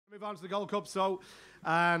Move on to the Gold Cup.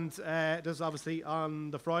 And this is obviously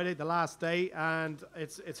on the Friday, the last day, and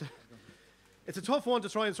it's a tough one to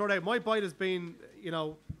try and sort out. My bite has been,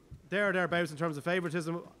 thereabouts in terms of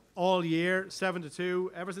favouritism all year, 7-2.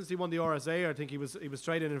 Ever since he won the RSA, I think he was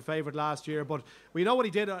straight in favourite last year. But we know what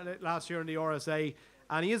he did last year in the RSA,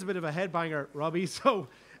 and he is a bit of a headbanger, Robbie. So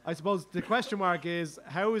I suppose the question mark is,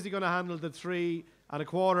 how is he going to handle the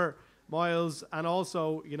 3.25 miles, and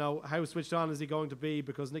also, how switched on is he going to be?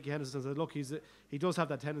 Because Nicky Henderson said, look, he does have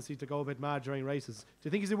that tendency to go a bit mad during races. Do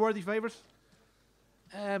you think he's a worthy favourite?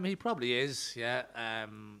 He probably is, yeah.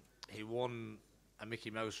 He won a Mickey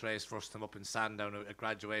Mouse race first time up in Sandown, a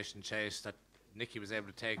graduation chase that Nicky was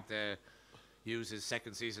able to use his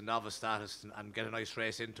second season novice status and get a nice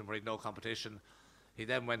race into him where he had no competition. He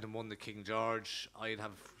then went and won the King George. I'd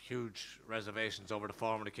have huge reservations over the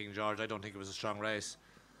form of the King George. I don't think it was a strong race.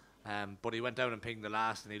 But he went down and pinged the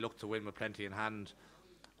last, and he looked to win with plenty in hand.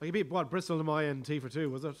 Well, he beat Bristol and Maya and T for 2,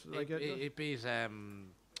 was it? He beat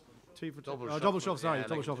T for 2. Double shuffle, sorry,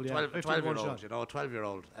 double shuffle. Yeah, 12-year-old, a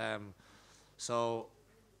 12-year-old. So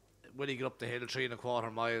will he get up the hill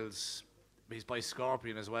 3.25 miles? He's by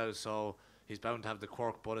Scorpion as well, so he's bound to have the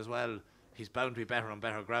quirk, but as well he's bound to be better on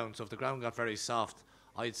better ground. So if the ground got very soft,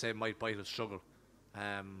 I'd say Might Bite will struggle.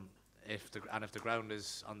 If the ground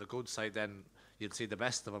is on the good side, then you'd see the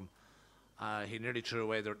best of him. He nearly threw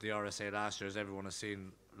away the RSA last year, as everyone has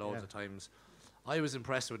seen loads of times. I was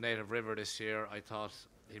impressed with Native River this year. I thought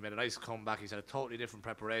he made a nice comeback. He's had a totally different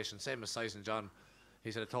preparation, same as Sizen John.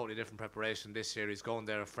 He's had a totally different preparation this year. He's going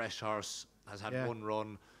there a fresh horse, has had one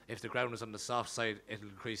run. If the ground is on the soft side, it'll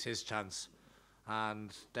increase his chance.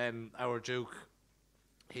 And then our Duke,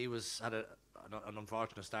 he had an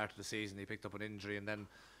unfortunate start to the season. He picked up an injury and then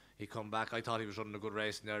he come back. I thought he was running a good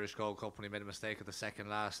race in the Irish Gold Cup when he made a mistake at the second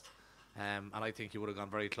last. And I think he would have gone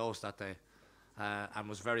very close that day. And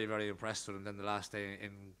was very, very impressed with him. Then the last day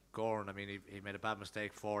in Gorn, I mean, he made a bad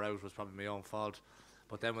mistake, 4 out, was probably my own fault.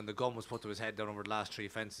 But then when the gun was put to his head down over the last 3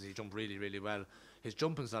 fences, he jumped really, really well. His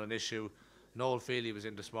jumping's not an issue. Noel Feely was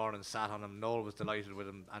in this morning and sat on him. Noel was delighted with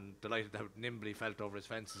him and delighted how nimble he felt over his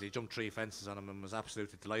fences. He jumped 3 fences on him and was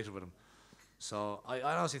absolutely delighted with him. So I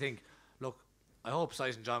honestly think, look, I hope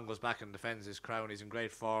Sizen John goes back and defends his crown. He's in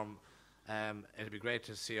great form. It'd be great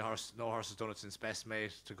to see a horse. No horse has done it since Best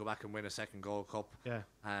Mate, to go back and win a second Gold Cup. Yeah.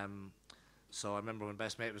 So I remember when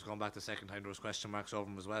Best Mate was going back the second time, there was question marks over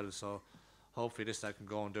him as well. So hopefully this lad can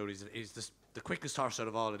go and do it. He's the quickest horse out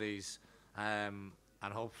of all of these. And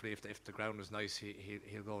hopefully if the ground is nice,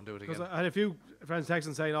 he'll go and do it again. I had a few friends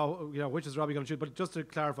texting saying, which is Robbie going to choose? But just to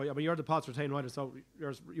clarify, I mean, you're the Potts Retain rider, so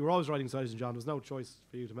you were always riding Sizen John. There's no choice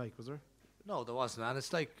for you to make, was there? No, there wasn't. And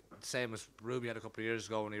it's like the same as Ruby had a couple of years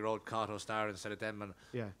ago when he rode Kato Star instead of them. And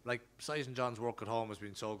like Sizen John's work at home has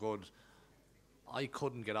been so good. I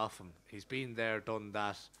couldn't get off him. He's been there, done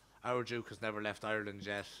that. Our Duke has never left Ireland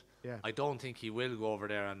yet. Yeah. I don't think he will go over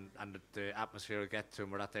there and the atmosphere will get to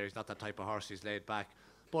him or that there. He's not that type of horse. He's laid back.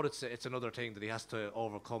 But it's another thing that he has to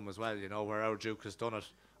overcome as well, where our Duke has done it,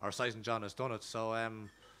 or Sizen John has done it. So,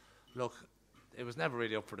 look, it was never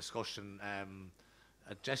really up for discussion.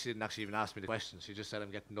 Jessie didn't actually even ask me the question. She just said,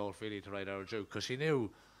 I'm getting Noel Feely to ride our Duke, because she knew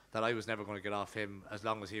that I was never going to get off him as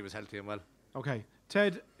long as he was healthy and well. Okay.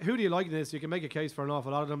 Ted, who do you like in this? You can make a case for an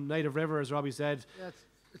awful lot of them. Native River, as Robbie said. Yeah,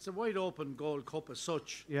 it's a wide open Gold Cup as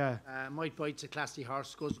such. Yeah. Might Bite's a classy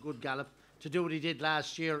horse, goes a good gallop. To do what he did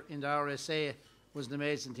last year in the RSA was an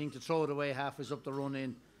amazing thing. To throw it away halfway up the run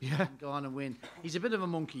in and go on and win. He's a bit of a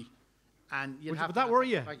monkey. And would that worry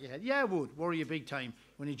you? Yeah, it would worry you big time.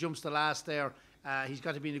 When he jumps the last there, he's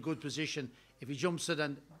got to be in a good position. If he jumps it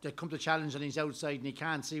and they come to challenge and he's outside and he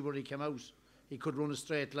can't see where he came out, he could run a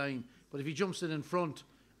straight line. But if he jumps it in front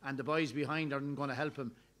and the boys behind aren't going to help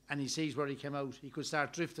him and he sees where he came out, he could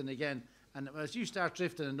start drifting again. And as you start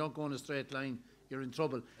drifting and don't go in a straight line, you're in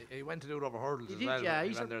trouble. He went to do it over hurdles as well. Yeah,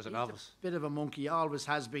 he's a bit of a monkey, always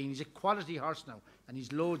has been. He's a quality horse now, and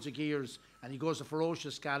he's loads of gears, and he goes a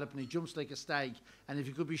ferocious gallop, and he jumps like a stag. And if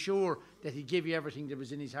you could be sure that he'd give you everything that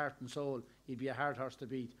was in his heart and soul, he'd be a hard horse to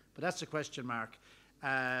beat. But that's a question mark.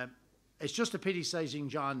 It's just a pity Sizen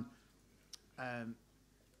John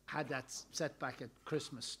had that setback at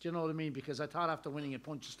Christmas. Do you know what I mean? Because I thought after winning at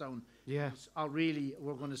Punchestown, really,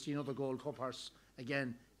 we're going to see another Gold Cup horse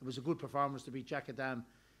again. It was a good performance to beat Jack Adam.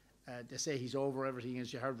 They say he's over everything,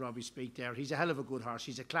 as you heard Robbie speak there. He's a hell of a good horse.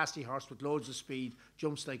 He's a classy horse with loads of speed,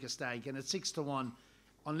 jumps like a stag. And at 6-1,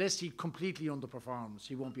 unless he completely underperforms,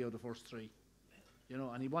 he won't be out of the first 3. You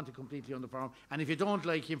know, and he won't completely underperform. And if you don't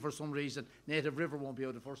like him for some reason, Native River won't be out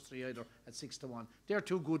of the first 3 either at 6-1. They're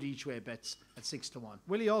 2 good each way bets at 6-1.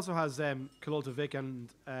 Willie also has Kilolta Vic and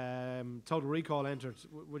Total Recall entered.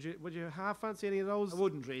 Would you half fancy any of those? I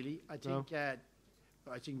wouldn't really. I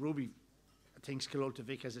think Ruby thinks Kilolta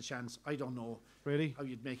Vic has a chance. I don't know Really? how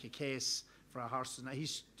you'd make a case for a horse. And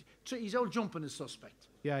he's out jumping as suspect.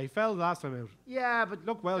 Yeah, he fell last time out. Yeah, but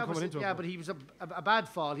Looked well coming into it. Yeah, but he was a bad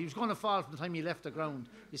fall. He was going to fall from the time he left the ground.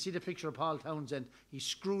 You see the picture of Paul Townsend. He's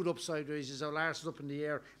screwed up sideways. His arse is up in the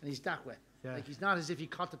air, and he's that way. Yeah. Like, he's not as if he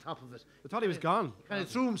caught the top of it. I thought he was gone. He kind of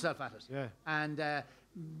threw himself at it. Yeah. And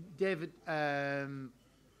David,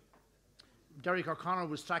 Derek O'Connor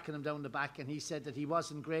was tracking him down the back, and he said that he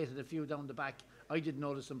wasn't great at a few down the back. I didn't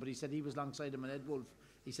notice him, but he said he was alongside him and Ed Wolf.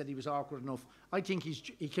 He said he was awkward enough. I think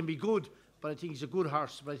he can be good, but I think he's a good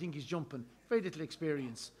horse. But I think he's jumping. Very little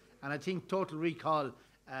experience. And I think Total Recall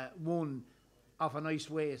won off a nice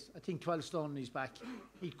weight. I think 12 stone in his back.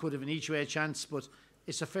 He could have an each way chance, but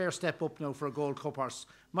it's a fair step up now for a Gold Cup horse.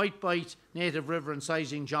 Might Bite, Native River and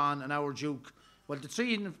Sizing John and Our Duke. Well,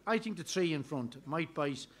 I think the 3 in front, Might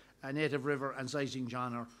Bite, Native River and Sizing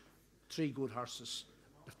John are 3 good horses.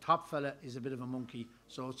 The top fella is a bit of a monkey.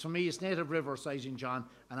 So for me, it's Native River, Sizing John,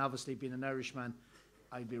 and obviously being an Irishman,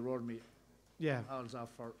 I'd be roaring me balls off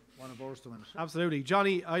for one of ours to win it. Absolutely.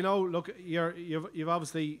 Johnny, I know, look, you've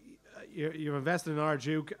obviously you've invested in our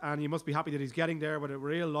Duke, and you must be happy that he's getting there with a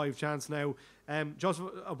real live chance now.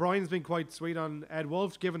 Joseph O'Brien's been quite sweet on Ed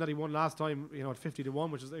Wolf, given that he won last time, at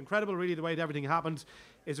 50-1, which is incredible, really, the way that everything happened.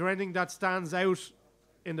 Is there anything that stands out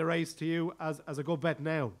in the race to you as a good bet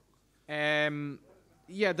now?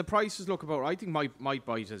 Yeah, the prices look about right. I think Might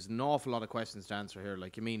Bite has an awful lot of questions to answer here.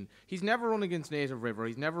 Like, he's never run against Native River.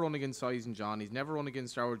 He's never run against Sizing John. He's never run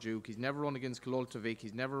against Our Duke. He's never run against Kilolta Vic.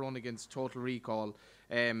 He's never run against Total Recall.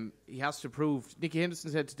 He has to prove. Nicky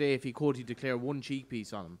Henderson said today if he could, he'd declare 1 cheek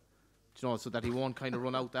piece on him. So that he won't kind of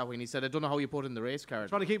run out that way. And he said, I don't know how you put in the race card.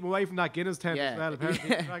 Trying to keep him away from that Guinness tent as well.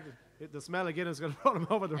 Apparently, the smell of Guinness is going to run him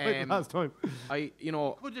over the right last time.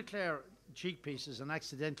 Could declare cheek pieces and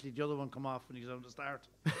accidentally the other one come off when he's on the start.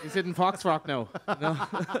 He's hitting Foxrock now. No.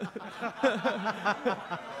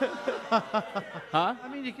 Huh?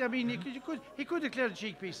 He could declare the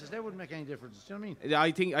cheek pieces. That wouldn't make any difference. Do you know what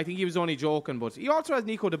I mean? I think he was only joking, but he also has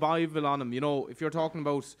Nico de Bible on him. If you're talking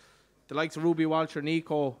about the likes of Ruby, Walsh or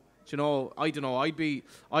Nico, I don't know. I'd be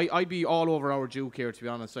all over Our Duke here, to be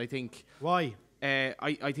honest. I think. Why?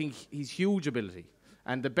 I think he's huge ability,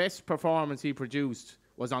 and the best performance he produced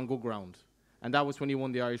was on good ground, and that was when he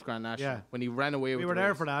won the Irish Grand National. When he ran away with. We were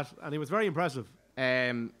there for that, and he was very impressive.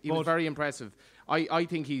 He was very impressive. I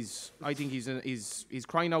think he's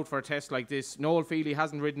crying out for a test like this. Noel Feely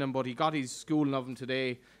hasn't ridden him, but he got his schooling of him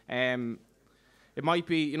today. It might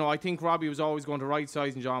be, I think Robbie was always going to right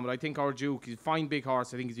Sizing John, but I think Our Duke, he's a fine big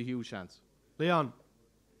horse. I think he's a huge chance. Leon.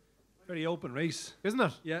 Very open race, isn't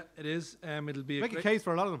it? Yeah, it is. It'll be make a case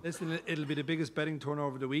for a lot of them. Listen, it'll be the biggest betting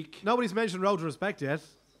turnover of the week. Nobody's mentioned Road to Respect yet.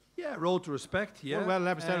 Yeah, Road to Respect. Yeah, well,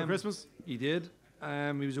 11% of Christmas. He did.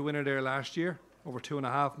 He was a winner there last year, over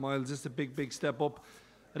 2.5 miles. This is a big step up.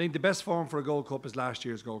 I think the best form for a Gold Cup is last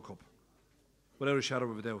year's Gold Cup, without a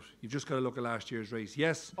shadow of a doubt. You've just got to look at last year's race.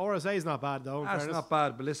 Yes, RSA is not bad though. That's not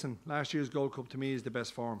bad, but listen, last year's Gold Cup to me is the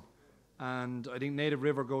best form, and I think Native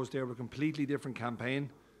River goes there with a completely different campaign.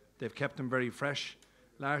 They've kept him very fresh.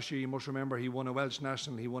 Last year, you must remember, he won a Welsh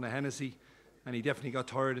National, he won a Hennessy, and he definitely got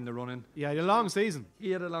tired in the running. Yeah, he had a long season.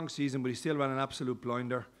 He had a long season, but he still ran an absolute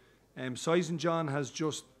blinder. Sizing John has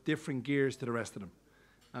just different gears to the rest of them.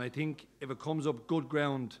 And I think if it comes up good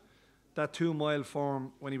ground, that 2 mile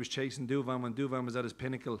form when he was chasing Duvan, when Duvan was at his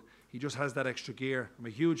pinnacle, he just has that extra gear. I'm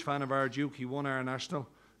a huge fan of Our Duke. He won our national,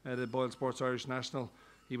 the BoyleSports Irish National.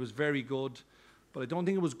 He was very good. But I don't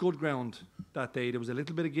think it was good ground that day. There was a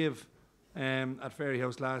little bit of give at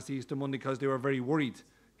Fairyhouse last Easter Monday because they were very worried,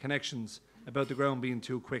 Connections, about the ground being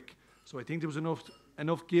too quick. So I think there was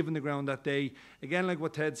enough give in the ground that day. Again, like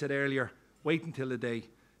what Ted said earlier, wait until the day.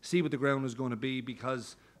 See what the ground is going to be,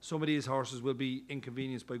 because some of these horses will be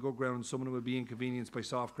inconvenienced by good ground, some of them will be inconvenienced by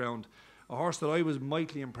soft ground. A horse that I was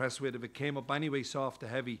mightily impressed with, if it came up anyway soft to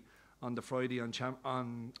heavy on the Friday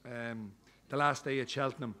on the last day at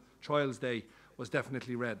Cheltenham, Trials Day, was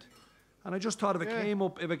definitely Red. And I just thought if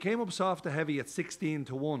it came up soft to heavy at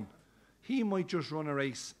 16-1, he might just run a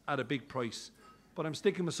race at a big price. But I'm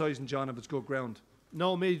sticking with Sizing John if it's good ground.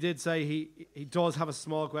 No, me did say he does have a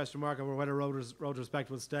small question mark over whether Road to Respect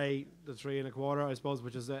will stay the 3 1/4, I suppose,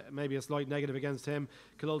 which is maybe a slight negative against him.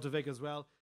 Kilolta Vic as well.